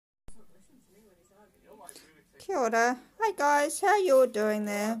Kia ora. Hi guys, how you all doing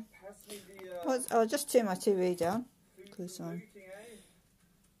there? I'll just turn my TV down because I'm...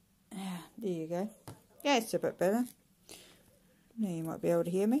 there you go. Yeah, it's a bit better. Now you might be able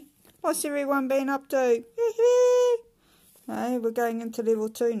to hear me. What's everyone been up to? Hey, we're going into level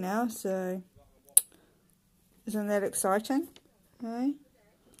 2 now, so isn't that exciting? Hey?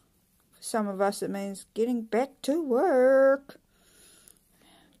 For some of us it means getting back to work.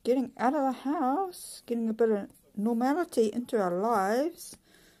 Getting out of the house, getting a bit of normality into our lives.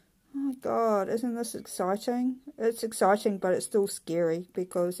 Oh my God, isn't this exciting? It's exciting, but it's still scary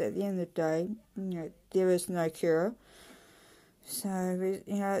because at the end of the day, you know, there is no cure. So,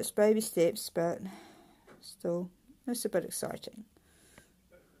 you know, it's baby steps, but still, it's a bit exciting.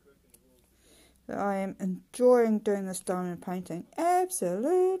 So I am enjoying doing this diamond painting.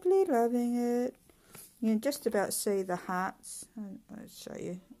 Absolutely loving it. You can just about see the hearts. I'll show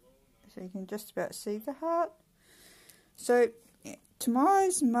you. So you can just about see the heart. So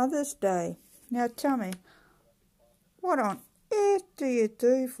tomorrow's Mother's Day. Now tell me, what on earth do you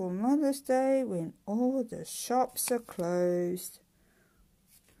do for Mother's Day when all the shops are closed?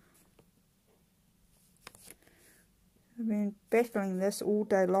 I've been battling this all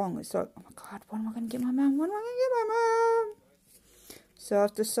day long. It's like, oh my God, when am I going to get my mum? When am I going to get my mum? So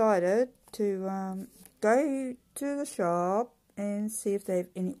I've decided to go to the shop and see if they have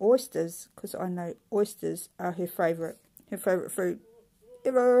any oysters, because I know oysters are her favourite food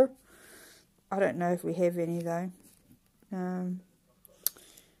ever. I don't know if we have any though.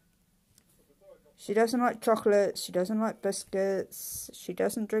 She doesn't like chocolate, she doesn't like biscuits, she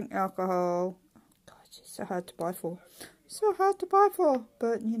doesn't drink alcohol. God, she's so hard to buy for. So hard to buy for,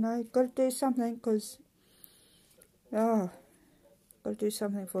 but you know, got to do something because, got to do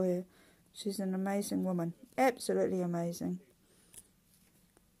something for her. She's an amazing woman, absolutely amazing.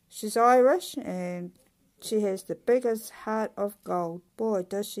 She's Irish and she has the biggest heart of gold. Boy,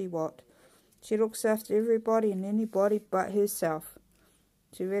 does she what. She looks after everybody and anybody but herself.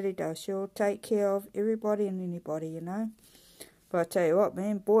 She really does. She'll take care of everybody and anybody, you know. But I tell you what,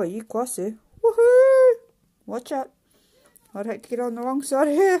 man, boy, you cross her. Woohoo! Watch out. I'd hate to get on the wrong side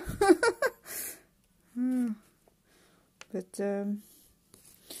of her. But,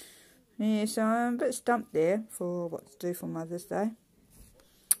 yeah, so I'm a bit stumped there for what to do for Mother's Day.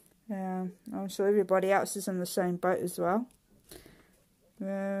 I'm sure everybody else is in the same boat as well.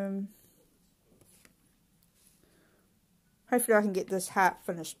 Hopefully I can get this heart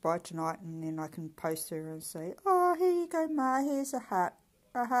finished by tonight, and then I can post her and say, oh, here you go, Ma, here's a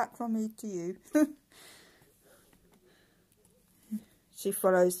heart from me to you. She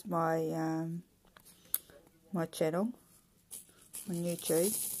follows my my channel on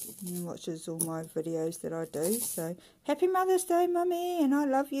YouTube and watches all my videos that I do. So happy Mother's Day, Mummy, and I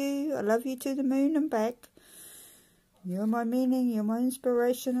love you to the moon and back. You're my meaning, you're my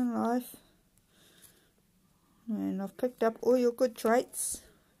inspiration in life, and I've picked up all your good traits.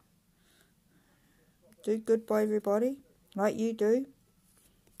 Do good by everybody like you do.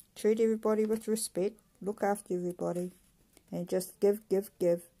 Treat everybody with respect, look after everybody, and just give.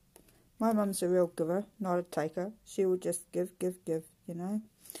 My mum's a real giver, not a taker. She will just give, you know.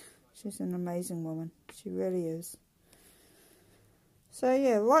 She's an amazing woman. She really is. So,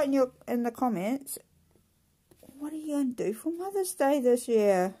 yeah, write in the comments, what are you going to do for Mother's Day this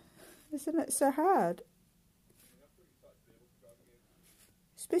year? Isn't it so hard?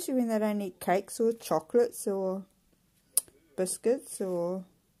 Especially when they don't eat cakes or chocolates or biscuits or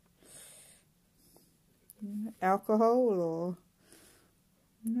alcohol or...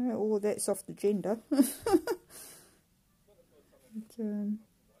 No, all that's off the gender.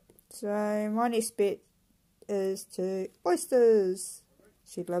 So my next bet is to oysters.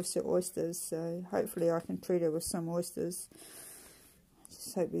 She loves her oysters, so hopefully I can treat her with some oysters.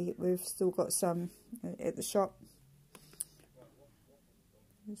 Just hope we've still got some at the shop.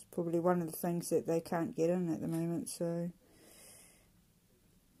 It's probably one of the things that they can't get in at the moment, so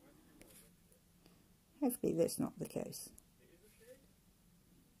hopefully that's not the case.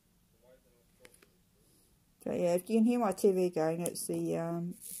 So yeah, if you can hear my TV going, it's the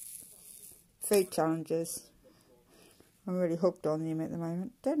food challenges. I'm really hooked on them at the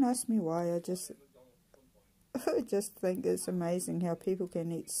moment. Don't ask me why, I just think it's amazing how people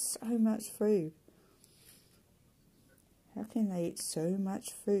can eat so much food. How can they eat so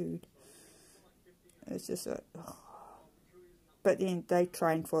much food? It's just like, oh. But then they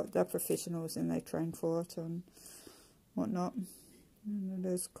train for it. They're professionals and they train for it and whatnot. And it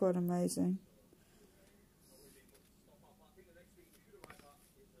is quite amazing.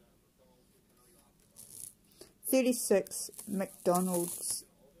 36 McDonald's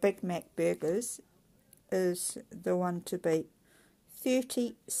Big Mac burgers is the one to beat.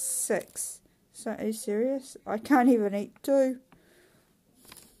 36. So, are you serious? I can't even eat 2.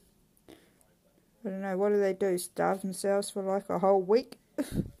 I don't know, what do they do? Starve themselves for like a whole week?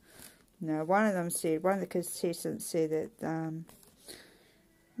 No, one of the contestants said that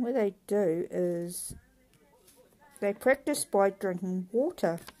what they do is they practice by drinking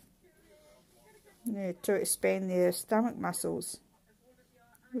water, yeah, to expand their stomach muscles,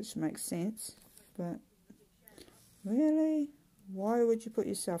 which makes sense. But really, why would you put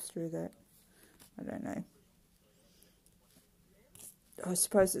yourself through that? I don't know. I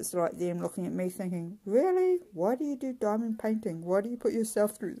suppose it's like them looking at me thinking, really? Why do you do diamond painting? Why do you put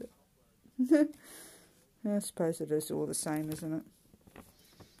yourself through that? I suppose it is all the same, isn't it?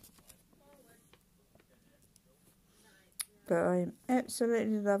 But I'm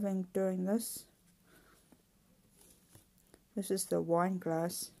absolutely loving doing this. This is the wine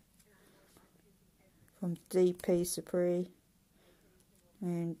glass from DP Supri.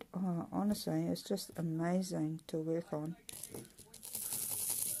 And honestly, it's just amazing to work on.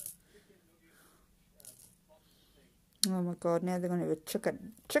 Oh my god, now they're going to have a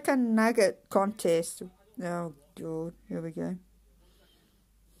chicken nugget contest. Oh god, here we go.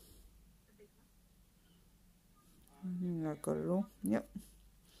 I got it all, yep.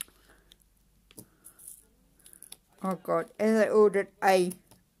 Oh god, and they ordered a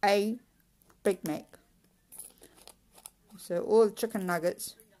Big Mac. So all the chicken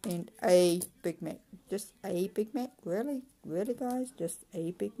nuggets and a Big Mac. Just a Big Mac? Really? Really guys? Just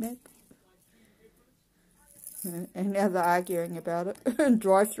a Big Mac? And now they're arguing about it.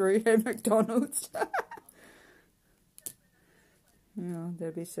 Drive-through at McDonald's. Yeah,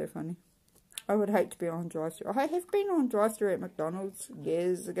 that'd be so funny. I would hate to be on drive-through. I have been on drive-through at McDonald's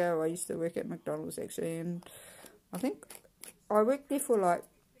years ago. I used to work at McDonald's actually, and I think I worked there for like,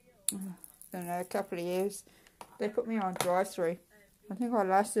 I don't know, a couple of years. They put me on drive-through. I think I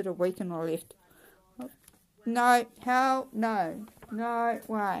lasted a week and I left. No, hell no. No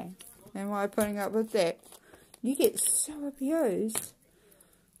way. Am I putting up with that? You get so abused.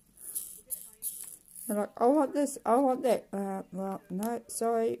 They're like, I want this, I want that. Well, no,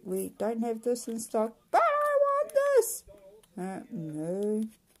 sorry, we don't have this in stock. But I want this. No.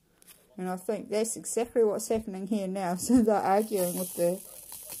 And I think that's exactly what's happening here now. So they're arguing with the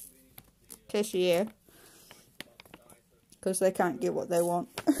cashier because they can't get what they want.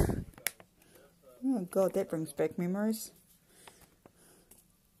 Oh god, that brings back memories.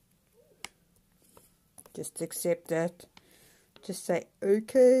 Just accept it. Just say,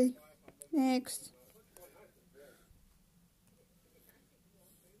 okay, next.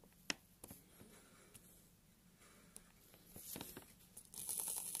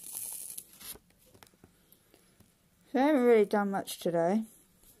 So I haven't really done much today.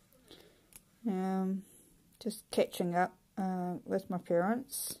 Just catching up with my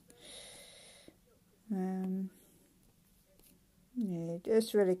parents. Yeah,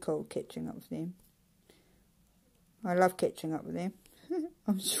 it's really cool catching up with them. I love catching up with them.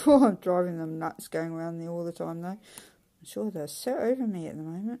 I'm sure I'm driving them nuts going around there all the time though. I'm sure they're so over me at the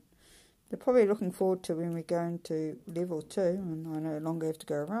moment. They're probably looking forward to when we go into level 2 and I no longer have to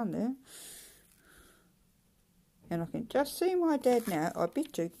go around there. And I can just see my dad now. I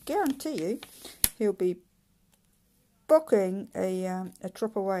bet you, guarantee you, he'll be booking a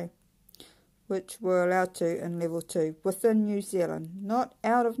trip away, which we're allowed to in level 2 within New Zealand, not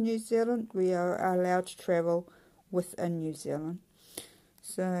out of New Zealand. We are allowed to travel within New Zealand.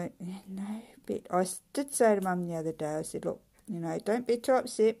 So no, but I did say to Mum the other day, I said, look, you know, don't be too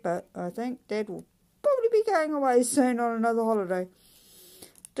upset, but I think Dad will probably be going away soon on another holiday.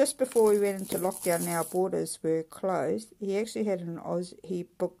 Just before we went into lockdown and our borders were closed, he actually had he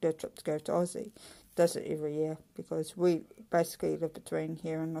booked a trip to go to Aussie. Does it every year because we basically live between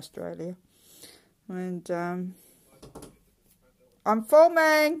here and Australia. And I'm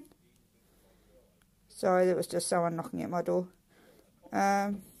filming. Sorry, there was just someone knocking at my door.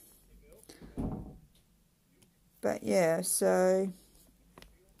 But yeah, so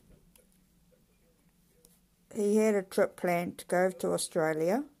he had a trip planned to go to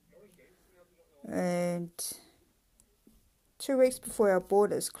Australia, and 2 weeks before our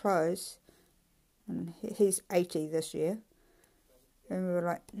borders close, and he's 80 this year, and we were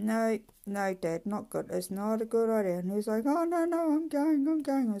like, no, Dad, not good, it's not a good idea. And he was like, oh, no, I'm going.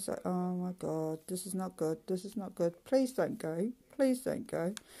 I was like, oh my god, this is not good, please don't go.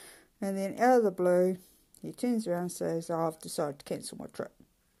 And then out of the blue, he turns around and says, oh, I've decided to cancel my trip.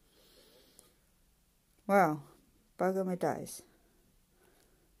 Well, bugger my days.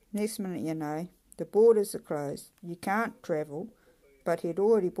 Next minute you know, the borders are closed, you can't travel, but he'd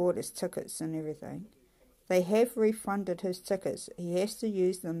already bought his tickets and everything. They have refunded his tickets. He has to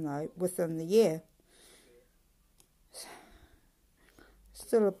use them, though, within the year.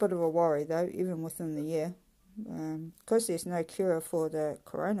 Still a bit of a worry, though, even within the year. Because there's no cure for the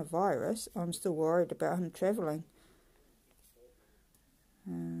coronavirus, I'm still worried about him travelling.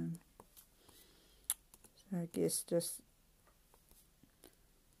 So I guess just...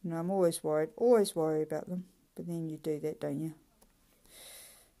 No, I'm always worried about them. But then you do that, don't you?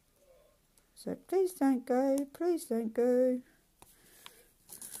 So please don't go, please don't go.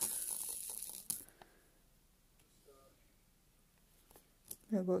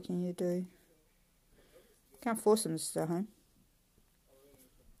 But what can you do? Can't force them to stay home.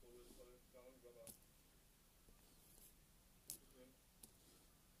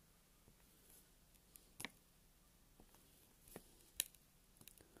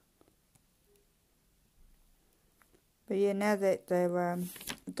 But yeah, now that they're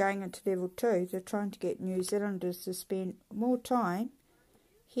going into level 2, they're trying to get New Zealanders to spend more time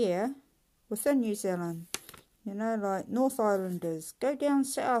here within New Zealand. You know, like North Islanders, go down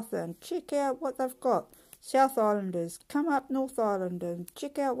south and check out what they've got. South Islanders, come up North Island and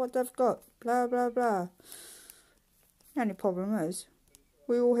check out what they've got. Blah, blah, blah. The only problem is,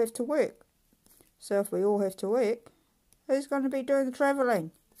 we all have to work. So if we all have to work, who's going to be doing the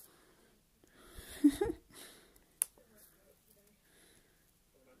travelling?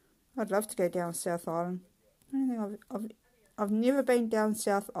 I'd love to go down South Island. I don't think I've never been down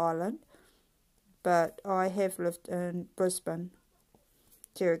South Island, but I have lived in Brisbane,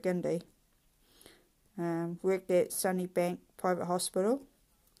 Tirragindi. Worked at Sunnybank Private Hospital.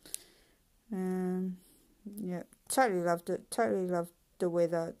 Yeah, totally loved it. Totally loved the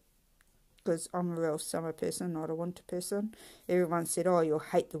weather, because I'm a real summer person, not a winter person. Everyone said, "Oh, you'll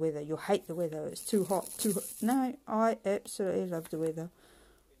hate the weather. You'll hate the weather. It's too hot. Too hot." No, I absolutely love the weather.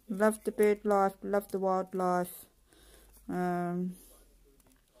 Love the bird life, love the wildlife.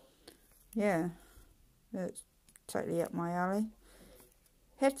 Yeah, it's totally up my alley.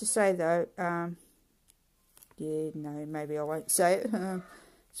 Have to say though, yeah, no, maybe I won't say it.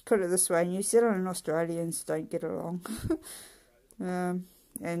 Let's put it this way: New Zealand and Australians don't get along. And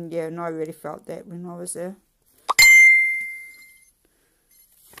yeah, and I really felt that when I was there.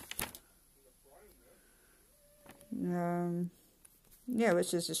 Yeah,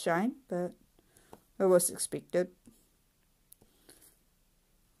 which is a shame, but it was expected.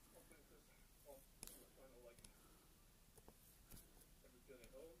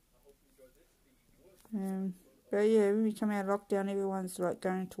 But yeah, when we come out of lockdown, everyone's like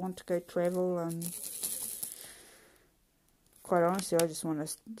going to want to go travel, and quite honestly, I just want to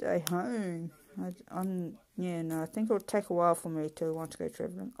stay home. I think it'll take a while for me to want to go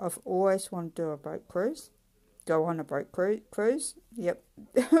travelling. I've always wanted to do a boat cruise. Go on a boat cruise. Yep.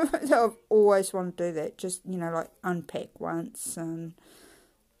 I've always wanted to do that. Just, you know, like unpack once and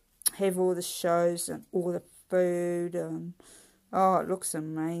have all the shows and all the food, and oh, it looks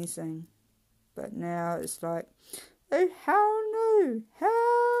amazing. But now it's like, oh, hell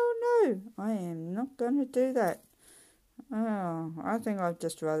no, I am not going to do that. Oh, I think I'd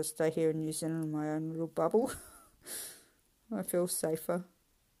just rather stay here in New Zealand in my own little bubble. I feel safer.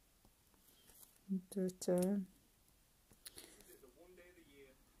 But,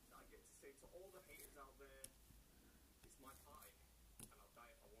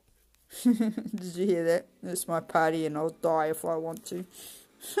 did you hear that? It's my party and I'll die if I want to.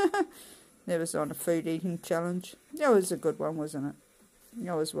 That was on a food eating challenge. That was a good one, wasn't it?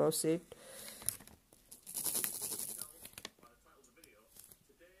 That was well said.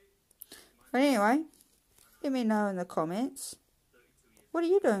 But anyway, let me know in the comments. What are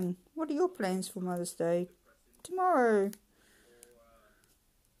you doing? What are your plans for Mother's Day tomorrow?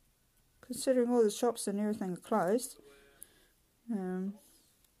 Considering all the shops and everything are closed.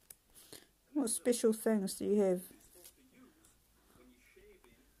 What special things do you have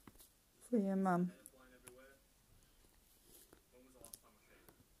for your mum?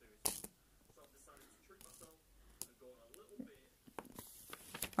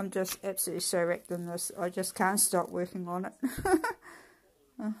 I'm just absolutely so wrecked in this. I just can't stop working on it.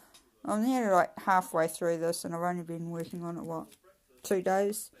 I'm nearly like halfway through this, and I've only been working on it, what, 2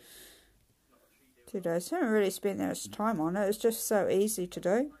 days? 2 days. I haven't really spent that much time on it. It's just so easy to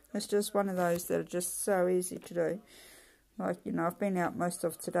do. It's just one of those that are just so easy to do. Like, you know, I've been out most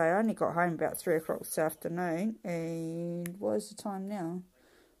of today. I only got home about 3 o'clock this afternoon. And what is the time now?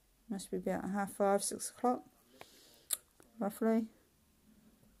 Must be about 5:30, 6 o'clock, roughly.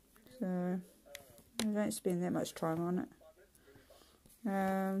 So, I don't spend that much time on it.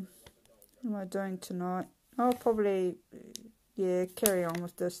 What am I doing tonight? I'll probably, yeah, carry on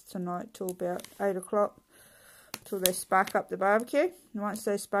with this tonight till about 8 o'clock. till they spark up the barbecue. And once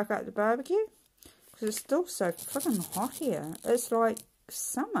they spark up the barbecue, because it's still so fucking hot here. It's like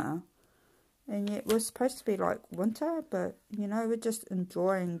summer. And yet we're supposed to be like winter, but you know, we're just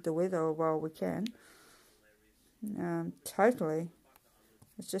enjoying the weather while we can. Totally.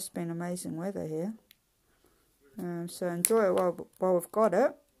 It's just been amazing weather here. So enjoy it while we've got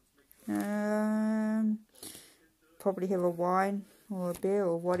it. Probably have a wine or a beer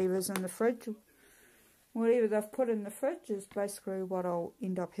or whatever's in the fridge. Whatever they've put in the fridge is basically what I'll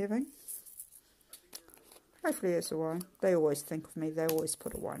end up having. Hopefully it's a wine. They always think of me. They always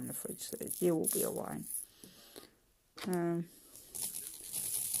put a wine in the fridge. So there will be a wine.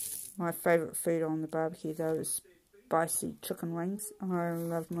 My favourite food on the barbecue though is spicy chicken wings. I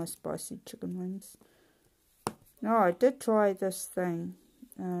love my spicy chicken wings. No, I did try this thing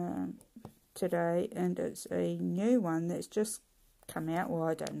today, and it's a new one that's just come out. Well,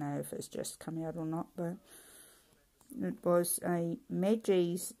 I don't know if it's just come out or not, but it was a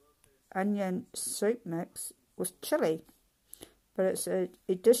Maggie's onion soup mix with chili, but it's an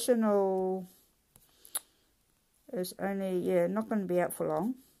additional. It's only not going to be out for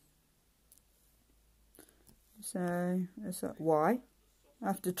long. So it's like, why?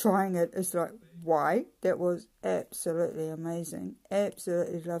 After trying it, it's like, why? That was absolutely amazing.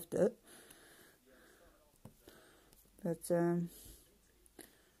 Absolutely loved it. But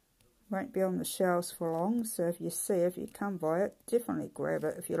won't be on the shelves for long. So if you come by it, definitely grab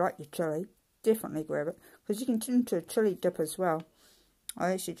it. If you like your chili, definitely grab it. Because you can turn into a chili dip as well.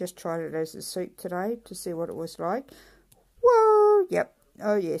 I actually just tried it as a soup today to see what it was like. Whoa! Yep.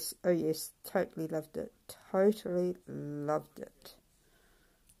 Oh yes. Oh yes. Totally loved it. Totally loved it.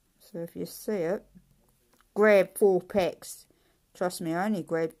 So if you see it, grab 4 packs. Trust me, I only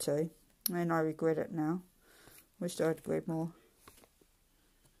grabbed 2. And I regret it now. Wish I'd grabbed more.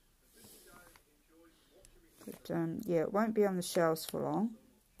 But yeah, it won't be on the shelves for long.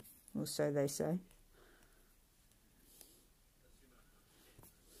 Or so they say.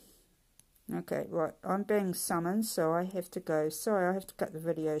 Okay, right, I'm being summoned, so I have to go. Sorry, I have to cut the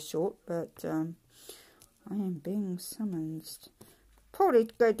video short, but I am being summoned. Probably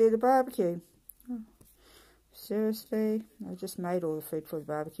to go do the barbecue. Oh, seriously? I just made all the food for the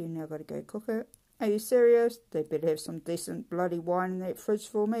barbecue, now I've got to go cook it. Are you serious? They better have some decent bloody wine in that fridge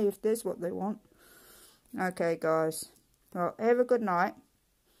for me if that's what they want. Okay, guys. Well, have a good night.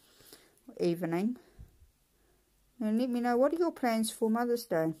 Evening. And let me know, what are your plans for Mother's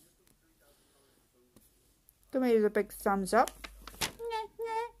Day? Give me the big thumbs up.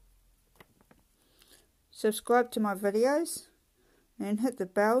 Subscribe to my videos. And hit the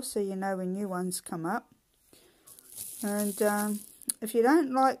bell so you know when new ones come up. And if you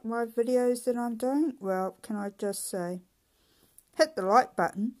don't like my videos that I'm doing, well, can I just say, hit the like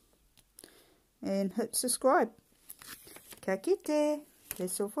button. And hit subscribe. Ka kite.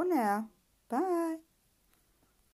 That's all for now. Bye.